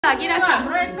लागिरहेको छ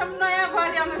हाम्रो एकदम नयाँ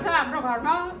बुहारी आउँदैछ हाम्रो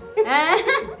घरमा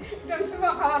एकदम शुभ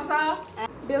खबर छ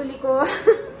बेहुलीको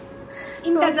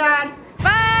इन्तजार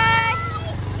बाइ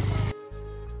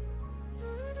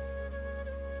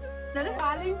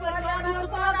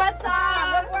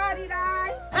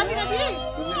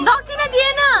दक्षिणा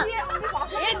दिएन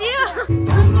ए दियो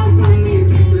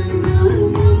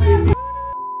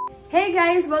Hey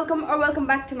guys, welcome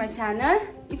back to my channel.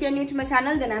 If you're new to my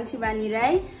channel, then I'm Shivani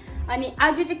Rai. अनि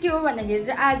आज चाहिँ के हो भन्दाखेरि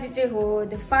चाहिँ आज चाहिँ हो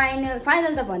द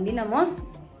फाइनल त भन्दिन म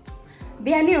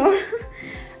बिहानै हो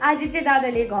आज चाहिँ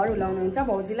दादाले घर हुलाउनुहुन्छ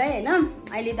भाउजूलाई हैन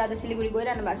अहिले दादा सिलिगुडी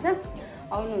गइरहनु भएको छ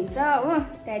आउनुहुन्छ हो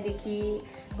त्यहाँदेखि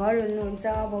घर हुल्नुहुन्छ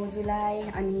भाउजूलाई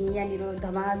अनि यहाँनिर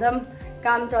धमाधम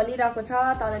काम चलिरहेको छ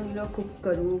तलनिर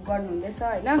कुकहरु गर्नुहुँदैछ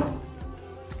हैन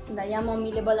अन्त यहाँ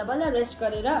मम्मीले बल्ल बल्ल रेस्ट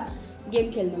गरेर गेम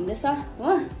खेल्नु हुँदैछ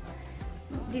हो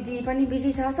दिदी पनि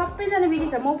बिजी छ सबैजना बिजी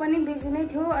छ म पनि बिजी नै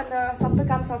थियो अन्त सबै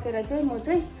काम सकेर चाहिँ म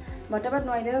चाहिँ भटभट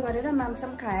नुहाइदियो गरेर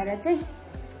मामसम खाएर चाहिँ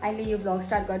अहिले यो भ्लग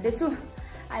स्टार्ट गर्दैछु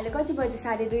अहिले कति बजे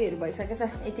 2:30 भइसकेको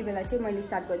छ यति बेला चाहिँ मैले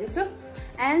स्टार्ट गर्दैछु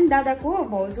एन्ड दादाको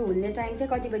भाउजू हुल्ने टाइम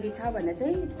चाहिँ कति बजी छ भन्दा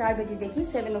चाहिँ 4 बजेदेखि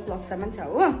 7 o'clock सम्म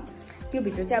छ हो त्यो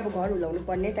भित्र चाहिँ अब घर हुलाउनु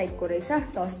पर्ने टाइपको रहेछ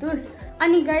दस्तुर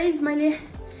अनि गाइज मैले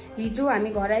हिजो हामी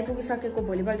घर आइपुगिसकेको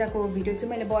भोलिपल्टको भिडियो चाहिँ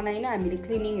मैले बनाइन हामीले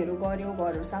क्लिनिङहरु गर्यो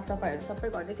घरहरु साफसफाइहरु सबै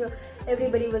गर्दै थियो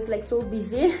everybody was like so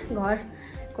busy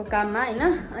घरको काममा हैन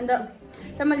अन्त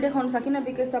त मैले देखाउन सकिन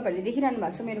बिकज तपाईहरुले देखिरहनु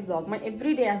भएको छ मेरो भ्लगमा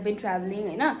every day I have been travelling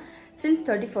हैन since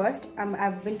 31st I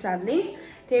have been travelling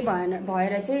त्यही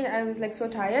भएर चाहिँ I was like so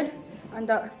tired अन्त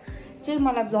चाहिँ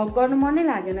मलाई भ्लग गर्नु मनै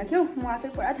लागेन थियो म आफै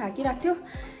पुरा थाकिरहेको थियो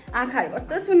आँखाहरु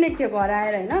कस्तो सुन्नेको थियो घर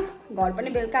आएर हैन घर पनि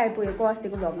बेलुका आइपुगेको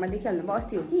अस्तिको भ्लगमा देखिहाल्नु भयो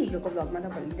अस्ति हो कि हिजोको भ्लगमा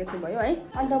तपाईहरुले देख्नुभयो है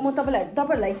अन्त म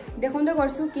तपाईहरुलाई देखाउँदै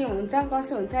गर्छु के हुन्छ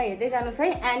कसो हुन्छ हेर्दै जानुस् है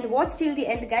and watch till the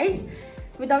and guys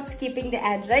without skipping the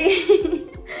AIDS है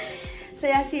so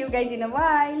yeah C you guys in a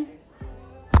while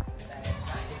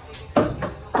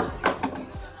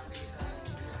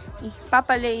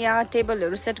पापाले यहाँ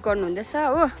टेबलहरु सेट गर्नु हुँदैछ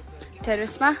हो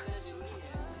टेरेसमा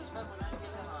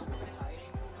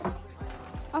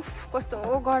अफ कस्तो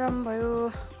गरम भयो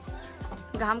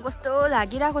घाम कस्तो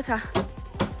लागिरहेको छ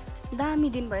दामी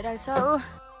दिन भइरहेछ हो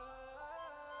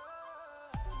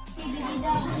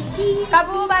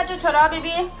काबु बाजु छोरा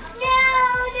बेबी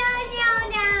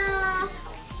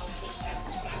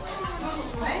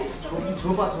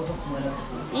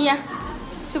यहाँ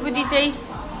सुबुदी चाहिँ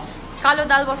कालो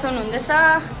दाल बसाउनु हुँदैछ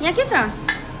यहाँ के छ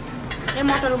ए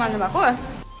मटर उमाल्नु भएको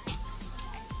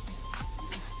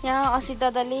यहाँ असित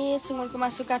दादाले सुँगुरको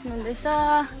मासु काट्नु हुँदैछ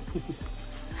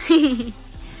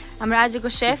हाम्रो आजको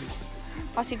शेफ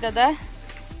असित दादा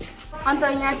अन्त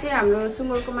यहाँ चाहिँ हाम्रो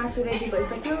सुँगुरको मासु रेडी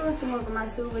भइसक्यो सुँगुरको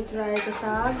मासु विथ रायोको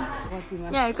साग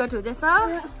यहाँ हेरकट हुँदैछ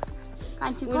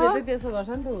कान्छीको त्यसो गर्छ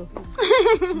नि त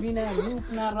बिना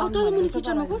मुनि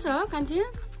किचनमा को छ कान्छी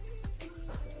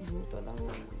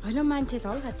हैन मान्छे छ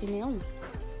खाच्ची नै हौ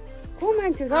को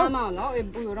मान्छे छ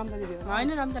हैन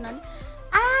रम्ता नानी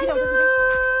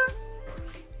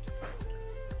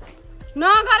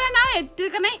नगरे न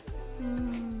यतिको नै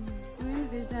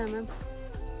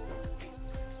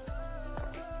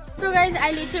सो गाइज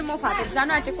अहिले चाहिँ म फाटक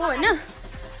जान आँटेको हैन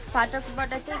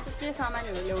फाटकबाट चाहिँ के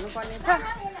सामानहरु ल्याउनु पर्ने छ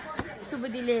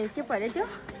सुबुदीले के पर्यो त्यो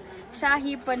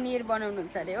शाही पनिर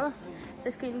बनाउनुहुन्छ अरे हो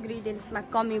त्यसको इन्ग्रेडियन्ट्समा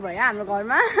कमी भयो हाम्रो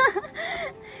घरमा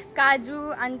काजु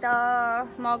अन्त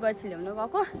मगज ल्याउनु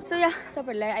गएको सो या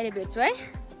तपाईहरुलाई अहिले भेट्छु है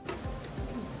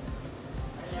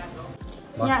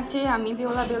यहाँ चाहिँ हामी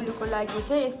बेहुला बेहुलीको लागि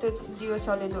चाहिँ यस्तो दियो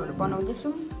सलेदोहरु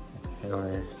बनाउँदैछौँ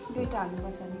दुईटा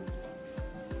हाल्नुपर्छ नि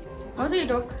हजुर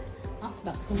हिटोक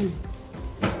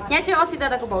यहाँ चाहिँ असी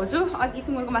दादाको भाउजू अघि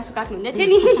सुँगुरको मासु काट्नु हुँदै थियो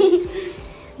नि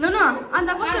न अन्त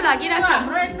कस्तो लागिरहेको छ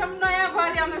हाम्रो एकदम नयाँ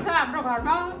बुहारी आउँदैछ हाम्रो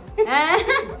घरमा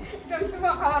एकदम शुभ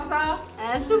खबर छ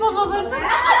शुभ खबर छ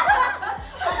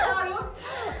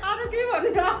अरु के भन्नु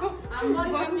हाम्रो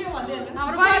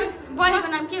बुहारीको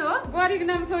नाम के हो बुहारीको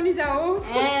नाम सोनिजा हो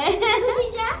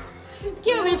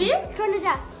के हो बेबी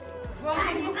सोनिजा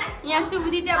यहाँ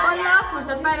सुबुदी चाहिँ बल्ल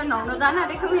फुर्सद पाएर नुहाउन जान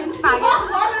आँटेको छौँ भाग्यो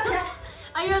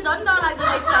यो झन् डरलाग्दो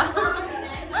देख्छ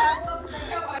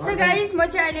सो गाइज म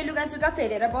चाहिँ अहिले लुगासुगा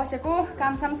फेरेर बसेको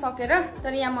कामसाम सकेर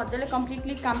तर यहाँ मजाले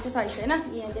कम्प्लिटली काम चाहिँ छैन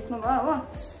यहाँ देख्नुभयो हो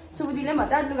सुबुदीले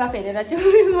मजाले लुगा फेरेर चाहिँ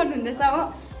गर्नुहुँदैछ हो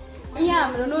यहाँ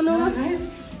हाम्रो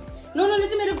नोनोले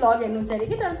चाहिँ मेरो भ्लग हेर्नुहुन्छ अरे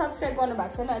कि तर सब्सक्राइब गर्नु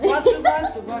भएको छैन अरे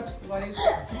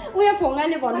उयो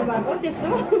फोङ्गाले भन्नुभएको त्यस्तो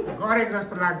गरेको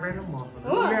जस्तो लाग्दैन म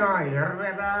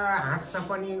हेरेर हाँस्छ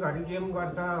पनि घरि गेम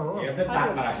गर्छ हो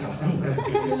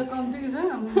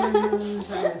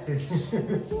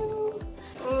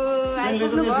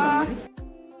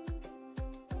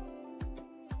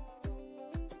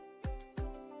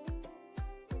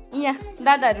यहाँ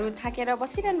दादाहरू थाकेर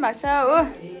बसिरहनु भएको छ हो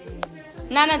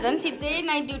नाना झन् सिधै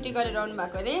नाइट ड्युटी गरेर आउनु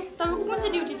भएको अरे तपाईँको कुन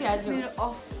चाहिँ ड्युटी थियो आज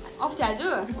अफ थियो आज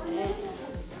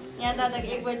यहाँ दादाको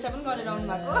 1 बजीसम्म पनि गरेर आउनु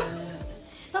भएको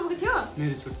तपाईँको थियो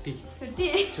मेरो छुट्टी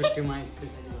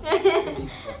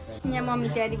यहाँ मम्मी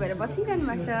तयारी भएर बसिरहनु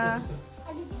भएको छ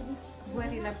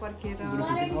बुहारीलाई पर्खेर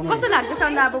कस्तो लाग्दैछ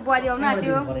अन्त अब बुहारी आउनु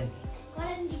आँट्यो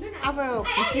अब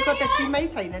खुसीको त सीमै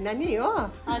छैन नानी हो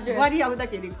हजुर बुहारी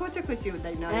आउँदाखेरि को चाहिँ खुसी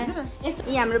हुँदैन होइन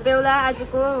यी हाम्रो बेहुला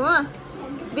आजको हो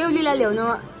बेहुलीलाई ल्याउनु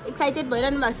एक्साइटेड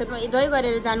भइरहनु भएको छ दही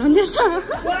गरेर जानुहुँदैछ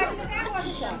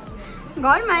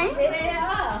घरमै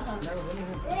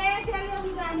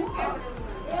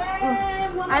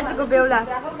आजको बेहुला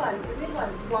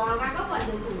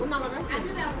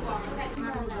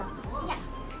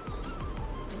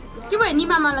के भयो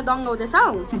निमामालाई दङ्गाउँदैछ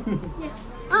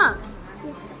हौ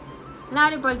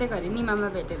लारे पल्टेको अरे निमामा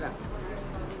भेटेर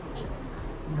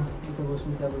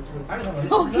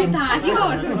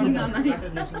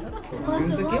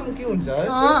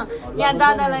यहाँ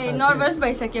दादालाई नर्भस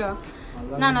भइसक्यो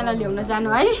नानालाई ल्याउन जानु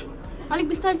है अलिक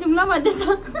बिस्तारै जाउँ ल भन्दैछ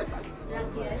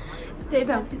त्यही त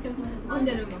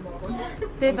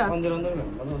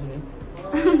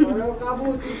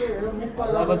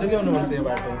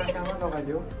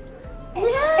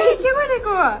के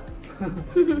गरेको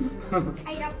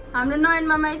हाम्रो नयन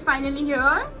मामा इज फाइनली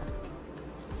हियर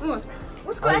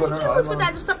उसको आज के उसको त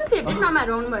आज सबै फेभरेट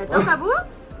मामाहरू आउनु भयो त काबु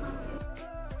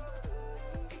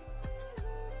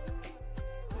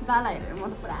दालाई हेरेर म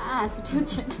त पुरा हाँस उठ्यो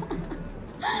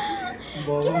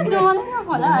किन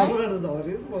डराएको होला है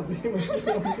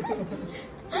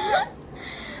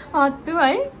हत्तु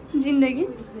है जिन्दगी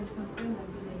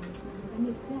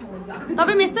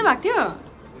तपाईँ मेस्तै भएको थियो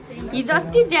हिजो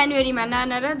अस्ति जनवरीमा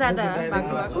नाना र दादा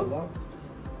भएको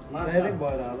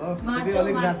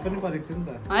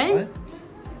है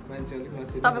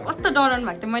तपाईँ कस्तो डराउनु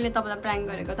भएको थियो मैले तपाईँलाई प्राङ्क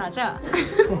गरेको थाहा छ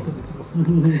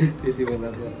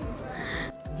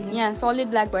यहाँ सलिड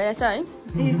ब्ल्याक भइरहेछ है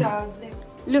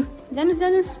लु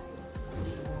जानुहोस्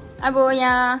अब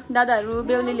यहाँ दादाहरू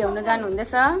बेहुली ल्याउन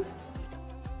जानुहुँदैछ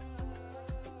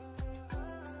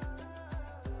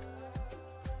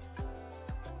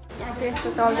यहाँ चाहिँ यस्तो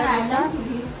चल्दै रहेछ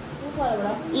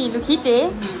यी लु खिचे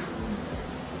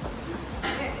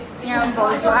यहाँ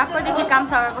भाउजू आएकोदेखि काम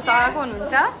सघाएको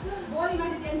हुनुहुन्छ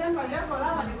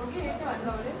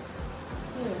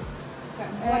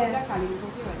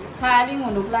खालिङ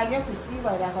हुनुको लागि खुसी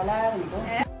भइरहेको होला भनेको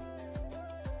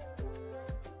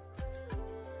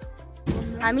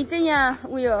हामी चाहिँ यहाँ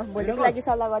उयो भोलिको लागि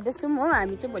सल्लाह गर्दैछौँ हो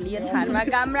हामी चाहिँ भोलि यो थारमा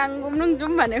गामराङ घुम्नु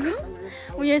जाउँ भनेको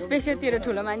उयो स्पेसलतिर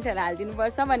ठुलो मान्छेहरू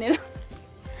हालिदिनुपर्छ भनेर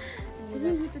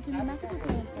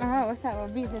होस् अब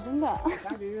बिर्सेछु नि त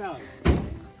यहाँ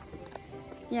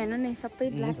हेर्नु नि सबै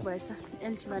ब्ल्याक भएछ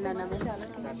एल्सीमा नानामा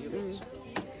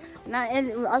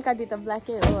अलकादी त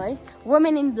ब्ल्याकै हो है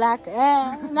वुमेन इन ब्ल्याक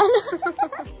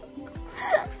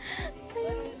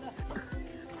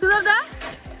सुरभ दा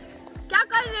क्या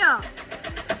कर रहे हो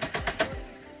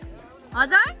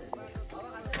हजुर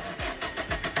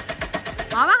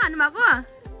हावा खानु भएको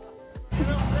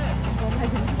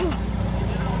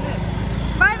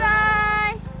by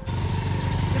by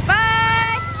by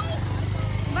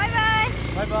by by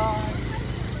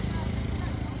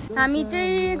हामी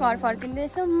चाहिँ घर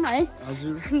फर्किँदैछौँ है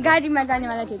गाडीमा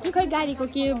जानेवाला थियो कि खै गाडीको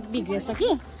के बिग्रेछ कि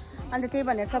अन्त त्यही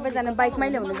भनेर सबैजना बाइकमै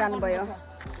ल्याउनु जानुभयो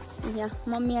यहाँ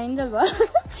मम्मी आइन्जल भयो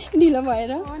ढिलो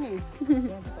भएर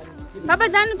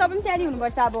तपाईँ जानु तपाईँ पनि तयारी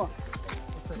हुनुपर्छ अब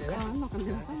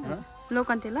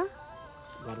लोकन्ते ल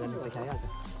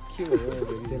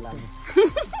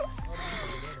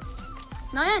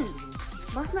नयन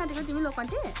बस्न आँटेको तिमी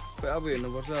लोकन्ते अब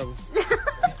हेर्नुपर्छ अब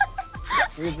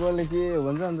के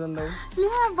भन्छ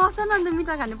बस न अन्त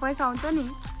मिठा खाने पैसा आउँछ नि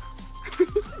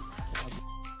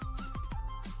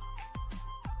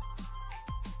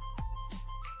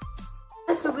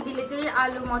सुबुदीले चाहिँ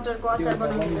आलु मटरको अचार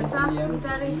बनाउनुहुन्छ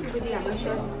बिचारै सुबुदी हाम्रो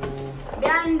सेफ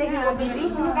बिहानदेखिको बिजी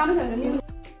काम छ नि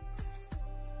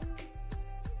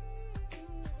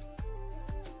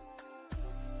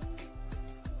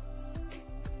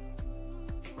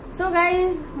सो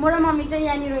गाइज म र मम्मी चाहिँ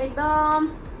यहाँनिर एकदम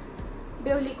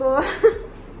बेहुलीको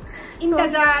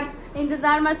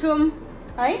इन्तजारमा छौँ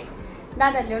है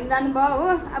दादाहरू ल्याउनु जानुभयो हो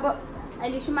अब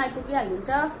अहिले एकछिन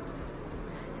आइपुगिहाल्नुहुन्छ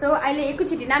सो अहिले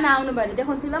एकैचोटि नाना आउनु भएर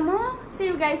देखाउँछु ल म C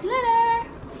you guys later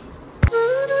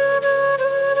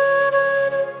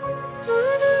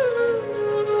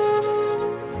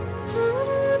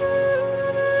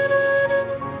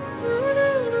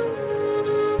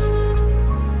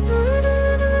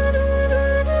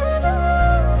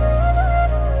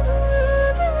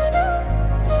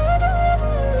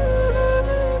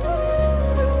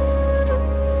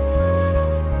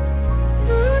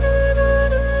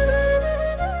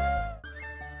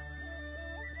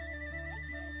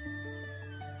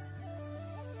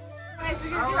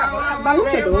Bang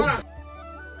itu.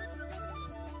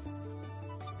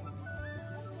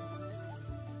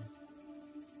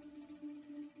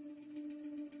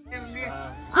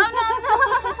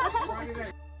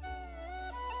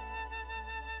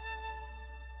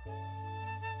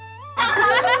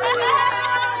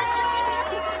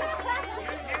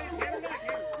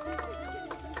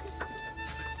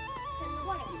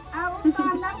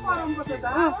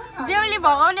 Deuli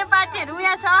भगाउने पार्टीहरू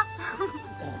यहाँ छ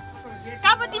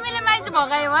काबु तिमीले माइज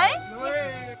भगायौ है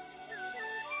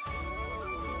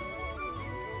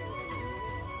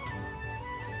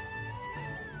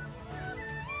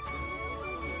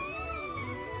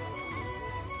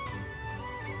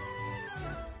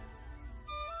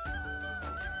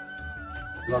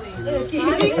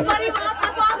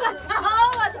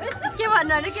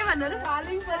के भन्नु अरे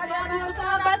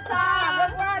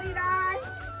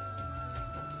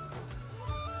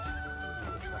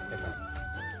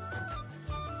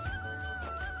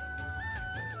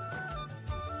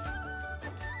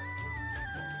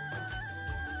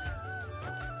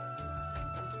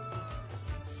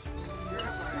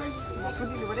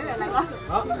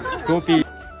कोपी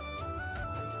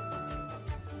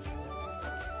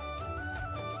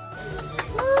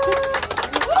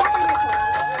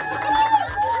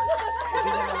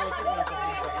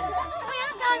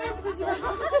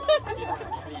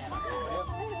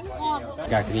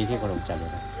गाखरी के गरौँ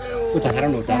चालेर उता खाएर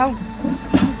न उता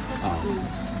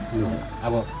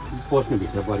अब पोस्नु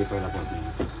भित्र बढी पहिला पर्छ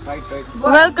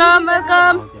वेलकम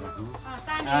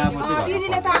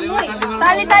दिदीले त हाम्रो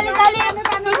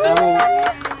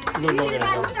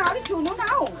ताली छुनु न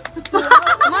हौ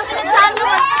मम्मीले चाल्नु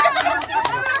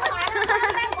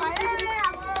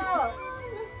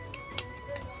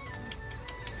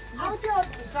अब त्यो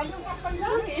गल्यो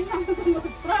पक्कल्यो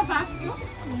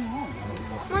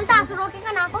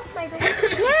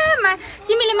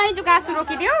तिमीले माइजूको आँसु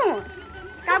रोकिदियौ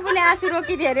काबुले आँसु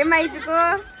रोकिदियो अरे माइजूको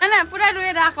हैन पुरा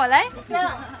रोएर आएको होला है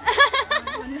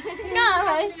कहाँ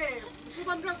भाइ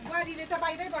शुभम र बुहारीले त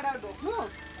बाहिरैबाट ढोक्नु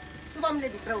शुभमले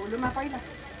भित्र हुलुमा पहिला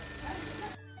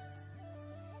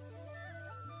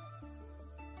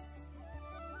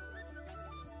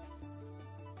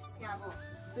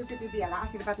बिहालाई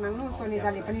आशीर्वाद माग्नु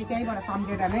सोनिजाले पनि त्यहीँबाट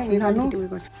सम्झेर नै उयो गर्नु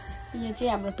यो चाहिँ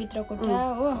हाम्रो पित्रकोठा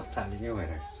हो चालिने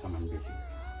भएर सामान बेसी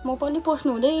म पनि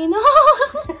पस्नु हुँदैन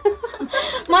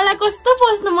मलाई कस्तो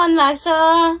पस्नु मन लाग्छ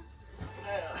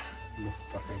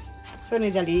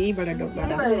सोनिजाले यहीबाट ढोक्बाट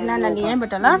नानाले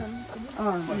यहीँबाट ल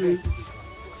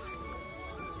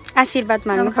आशीर्वाद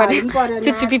माग्नु पर्यो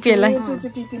चुच्चु पिपीलाई चुच्चु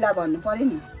पिपीलाई भन्नु पर्यो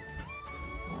नि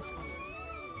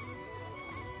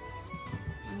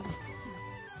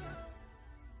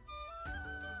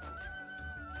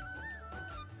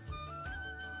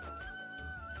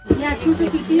यहाँ चुच्चु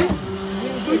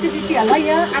पिपीहरूलाई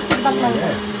यहाँ आशीर्वाद माग्नु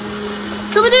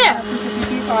सुबुदे चुच्चु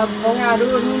पिपी सब भौँहरू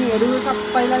निनीहरू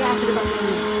सबैलाई आशीर्वाद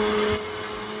माग्नु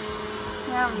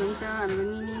यहाँ हुनुहुन्छ हाम्रो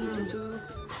निनी चुच्चु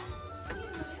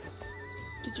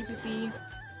पिपी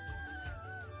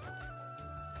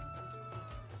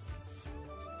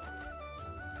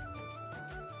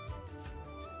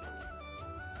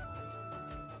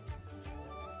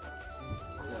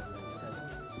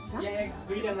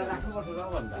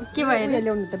के भयो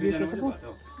ल्याउनु त बिर्सेछ पो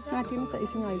माथिमा छ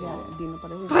एकछिन अहिले दिनु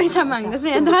पर्यो पैसा माग्दैछ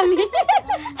यहाँ दाली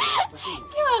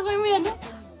के भएको मेरो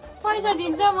पैसा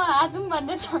दिन्छ म आज पनि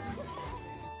भन्दैछ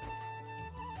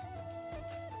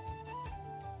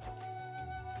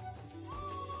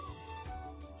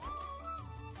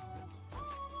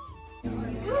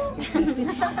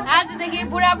आजदेखि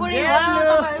बुढाबुढी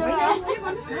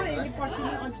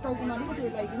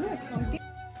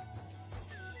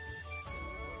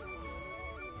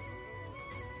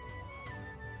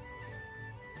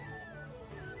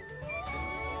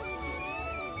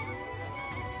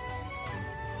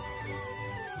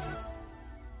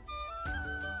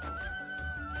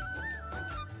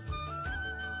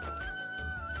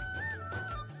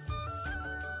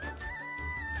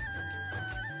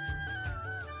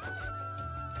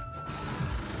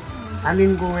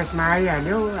थालिनको उयसमा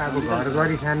आइहाल्यो अब घर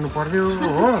गरी खानु पर्यो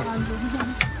हो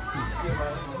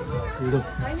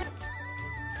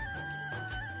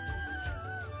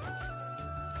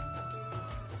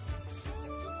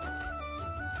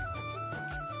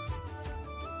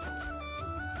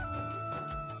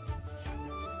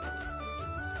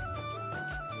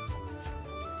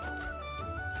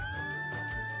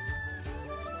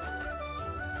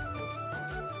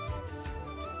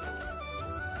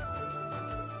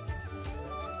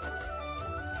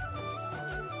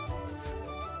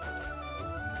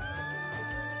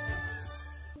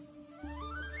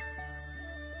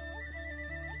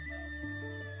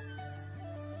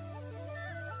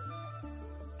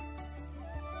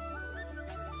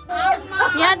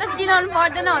यहाँ त चिनाउनु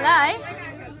पर्दैन होला है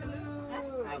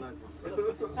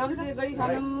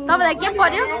तपाईँलाई के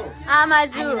पर्यो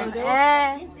आमाजु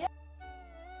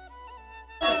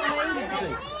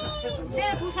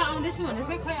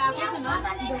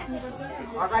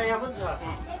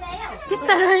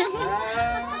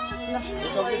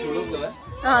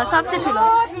सबसे ठुलो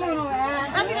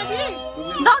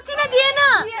दक्षिणा दिएन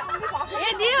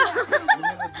ए दियो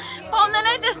पाउँदैन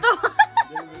है त्यस्तो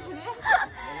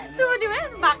सोध्यो है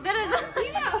भाग्दो रहेछ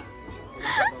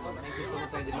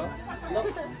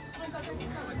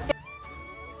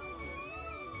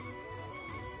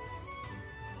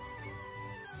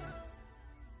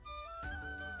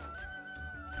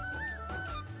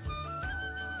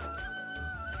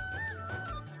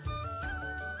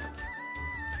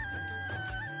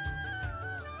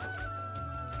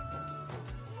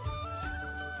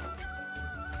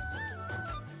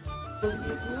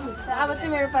अब चाहिँ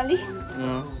मेरो पाली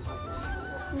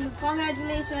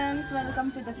Congratulations, welcome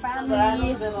to the family.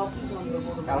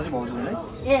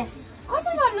 ए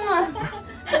कसरी भन्नु म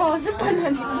भाउजू भन्नु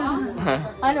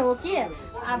हैन हो कि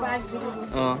अब आज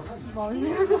भाउजू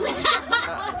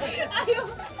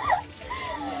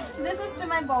This is to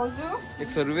my भाउजू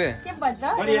 100 रुपैयाँ के भन्छ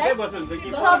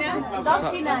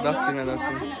दक्षिणा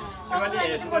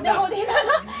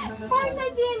पैसा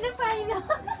चेन्ज पाइन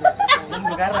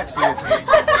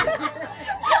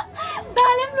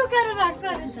दाले पनि लुकाएर राख्छ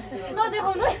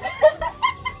नदेखाउनु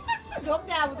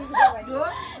ढोक्ने अब त्यसो भए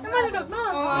मैले ढोक्नु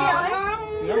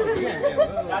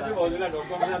दाजु भाउजूलाई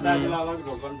ढोक्नु दाजुलाई अलग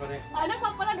ढोक्नु पर्ने हैन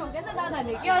सबैलाई ढोक्छ नि त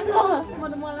दादाले के अन्त म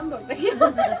त मलाई पनि ढोक्छ कि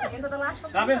यता त लास्ट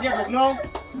काबे चाहिँ ढोक्नु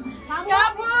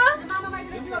काबु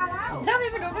जामे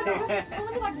पनि ढोक्छ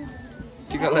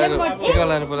टिका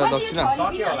लाएर बोला दक्षिणा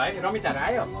सक्यो होला है रमिता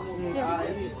आयो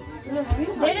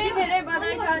धेरै धेरै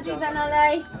बधाई छ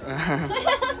दुईजनालाई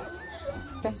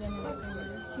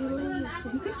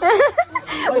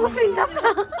उफ्रिन्छ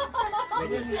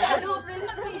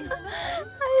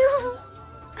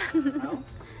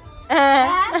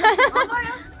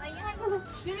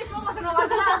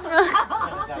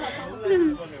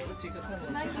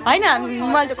होइन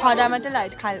मैले त खदा मात्रै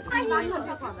लाग्यो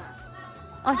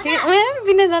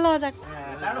बिना जान मजाक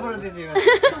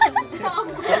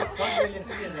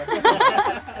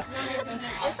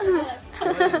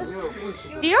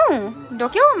दियौ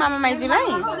ढोक्यौ मामा माइजूलाई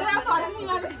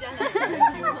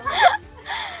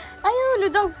आयो लु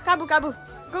जाऊ काबु काबु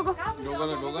गो गो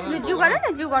लु जू गर न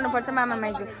जू गर्नुपर्छ मामा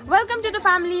माइजू वेलकम टु द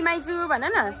फ्यामिली माइजू भन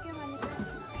न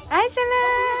आइस न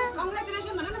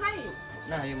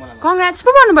कङ्ग्रेट्स पो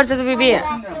भन्नुपर्छ त बेबी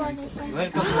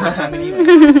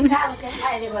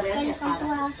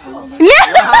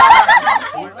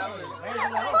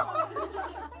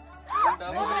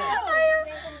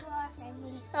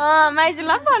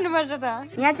माइजूलाई पनि भन्नुपर्छ त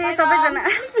यहाँ चाहिँ सबैजना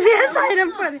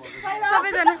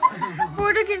सबैजना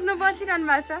फोटो खिच्नु बसिरहनु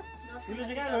भएको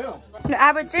छ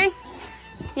अब चाहिँ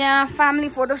यहाँ फ्यामिली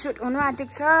फोटोसुट हुनु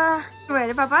आँटेको छ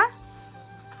अरे पापा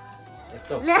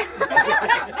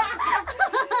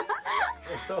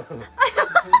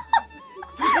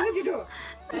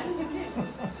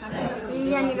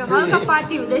यहाँनिर हल्का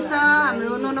पार्टी हुँदैछ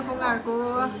हाम्रो नोनोफोङ्गाहरूको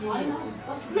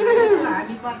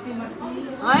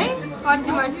है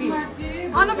पर्ची पर्ची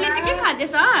अनुपले चाहिँ के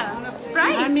खाँदैछ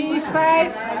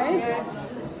स्प्राइट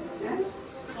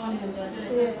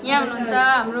यहाँ हुनुहुन्छ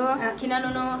हाम्रो खिना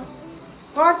नुनो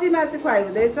पर्चीमा चाहिँ खुवाइ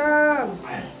हुँदैछ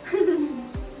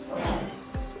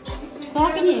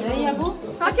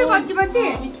सक्यो पर्ची पर्ची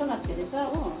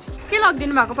के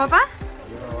लगिदिनु भएको पापा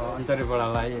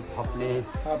अन्तरेबडालाई थप्ने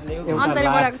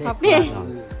अन्तरेबडाको थप्ने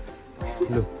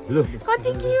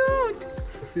कति क्युट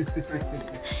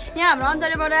यहाँ हाम्रो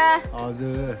अन्तरेबडा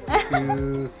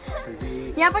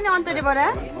यहाँ पनि अन्तरेबडा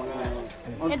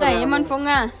यता हेमन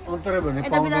फोङ्गा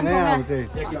यता बिदान फोङ्गा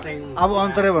अब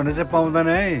अन्तरे भन्ने चाहिँ पाउँदैन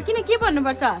है किन के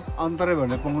भन्नुपर्छ अन्तरे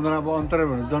भन्ने पाउँदैन अब अन्तरे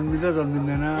भन्ने जन्मिन्छ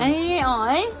जन्मिँदैन ए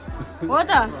है हो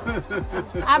त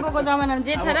अबको जमानामा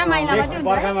जेठ र माइला मात्रै हुन्छ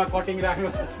बर्खामा कटिङ राख्नु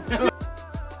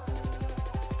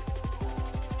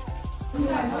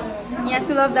यहाँ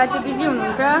सुलभ दा चाहिँ बिजी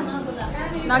हुनुहुन्छ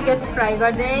नगेट्स फ्राई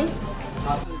गर्दै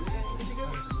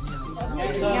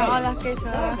यहाँ अलग्गै छ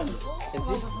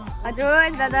हजुर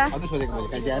दादा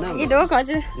ए ढोक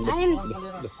हजुर आयो नि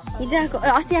हिजो आएको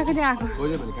अस्ति आएको चाहिँ आएको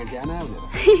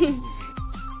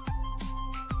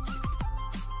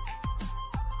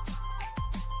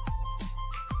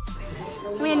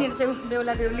यहाँनिर चाहिँ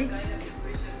बेहुला बेहुली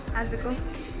आजको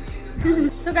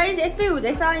सो गाइज यस्तै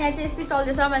हुँदैछ यहाँ चाहिँ यस्तै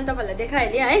चल्दैछ मैले तपाईँहरूलाई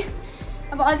देखाइहालेँ है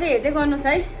अब अझै हेर्दै गर्नुहोस्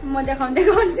है म देखाउँदै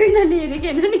गर्छु यिनीहरूले हेरेको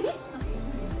हेर्नु नि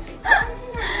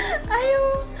आयो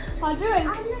हजुर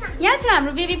यहाँ छ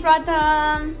हाम्रो बेबी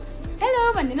प्रथम हेलो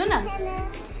भनिदिनु न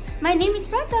माई नेम इज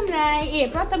प्रथम राई ए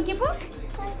प्रथम के पो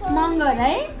मगर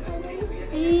है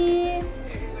ए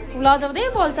लजाउँदै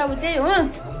बोल्छ ऊ चाहिँ हो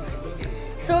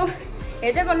सो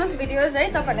हेर्दै गर्नुहोस् भिडियोज है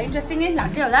तपाईँहरूलाई इन्ट्रेस्टिङ नै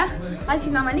लाग्थ्यो होला अल्छी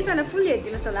नमानिकन फुल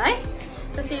हेरिदिनुहोस् होला है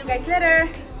so C you guys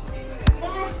later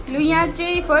लु यहाँ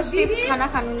चाहिँ फर्स्ट खाना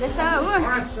खानुहुँदैछ हो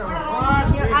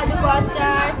यो आलुको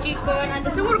अचार चिकन अन्त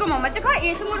सुँगुरको मोमो चाहिँ खै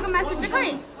ए सुँगुरको मासु चाहिँ खै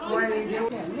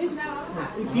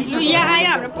लु यहाँ आयो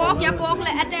हाम्रो पोक यहाँ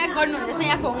पोकलाई एट्याक गर्नुहुँदैछ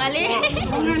यहाँ फोङ्गाले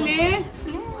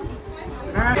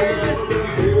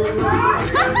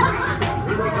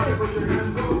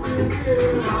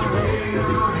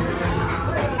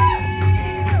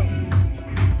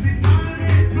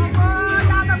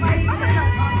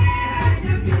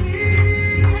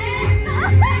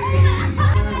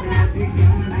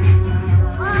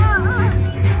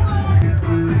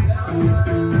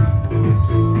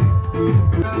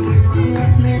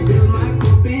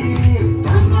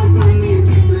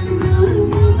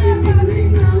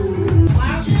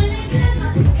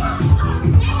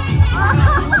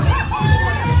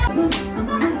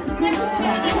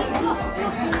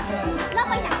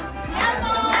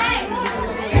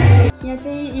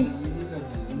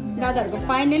दादाहरूको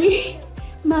फाइनली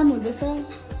माम हुँदैछ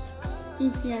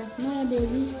यहाँ नयाँ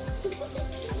बेबी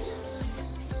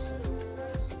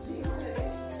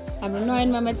हाम्रो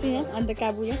नयन मामा चाहिँ यहाँ अन्त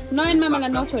काबु यहाँ नयन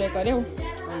मामालाई नछोडेको अरे हौ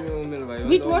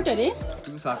विथ वाट अरे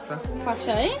फाक्छ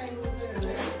है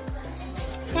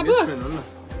काबु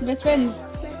बेस्ट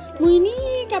फ्रेन्ड मुइनी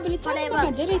काबुले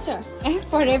खाँदै रहेछ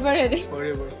फरएभर अरे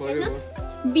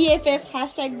BFF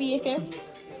 #BFF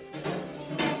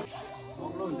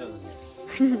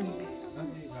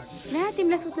ला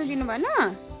तिमीलाई सुत्नु दिनु भएन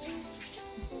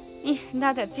ए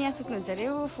दादाहरू चाहिँ यहाँ सुत्नुहुन्छ अरे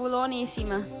हो फुल अन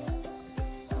एसीमा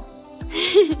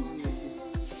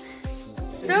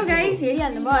सो गाइस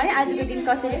हेरिहाल्नु भयो है आजको दिन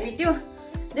कसरी बित्यो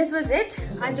दिस वाज इट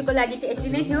आजको लागि चाहिँ यति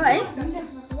नै थियो है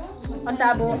अन्त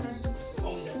अब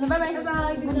बाइ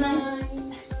बाइ गुड नाइट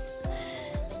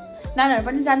नानाहरू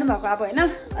पनि जानुभएको अब होइन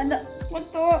अन्त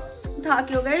कस्तो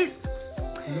थाक्यो गाइस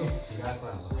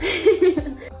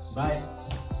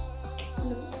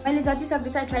मैले जति सक्दो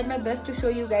चाहिँ try my best to so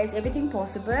you guys everything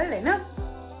possible होइन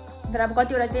तर अब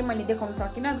कतिवटा चाहिँ मैले देखाउन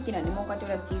सकिनँ किनभने म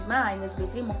कतिवटा चिजमा आइवाज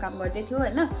बिजी म काम गर्दै थियो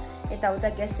होइन यताउता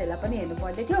गेस्टहरूलाई पनि हेर्नु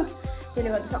पर्दै थियो त्यसले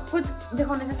गर्दा सब कुछ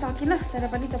देखाउन चाहिँ सकिनँ तर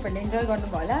पनि तपाईँहरूले इन्जोय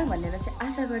गर्नुभयो होला भनेर चाहिँ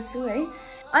आशा गर्छु है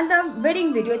अन्त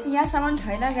वेडिङ भिडियो चाहिँ यहाँसम्म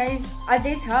छैन गाइज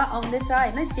अझै छ आउँदैछ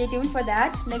होइन stay tune for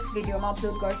that next भिडियोमा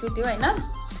अपलोड गर्छु त्यो होइन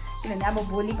किनभने अब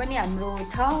भोलि पनि हाम्रो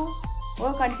छ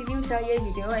हो कन्टिन्यू छ यही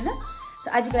भिडियो होइन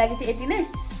सो आजको लागि चाहिँ यति नै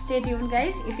stay tune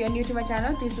guys if you are new to my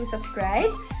channel please do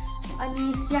subscribe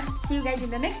अनि या C you guys in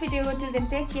the next video till then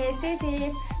take care stay safe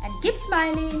and keep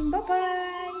smiling bye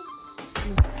bye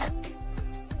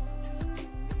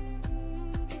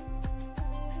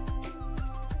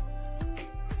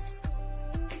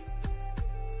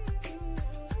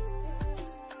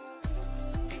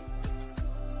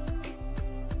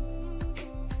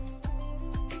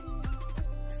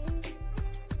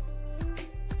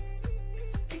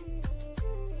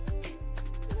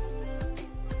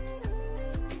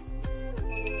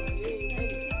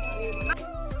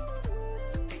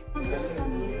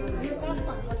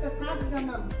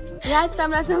याद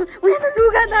चामडा छ उनीहरू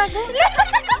लुगा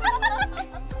त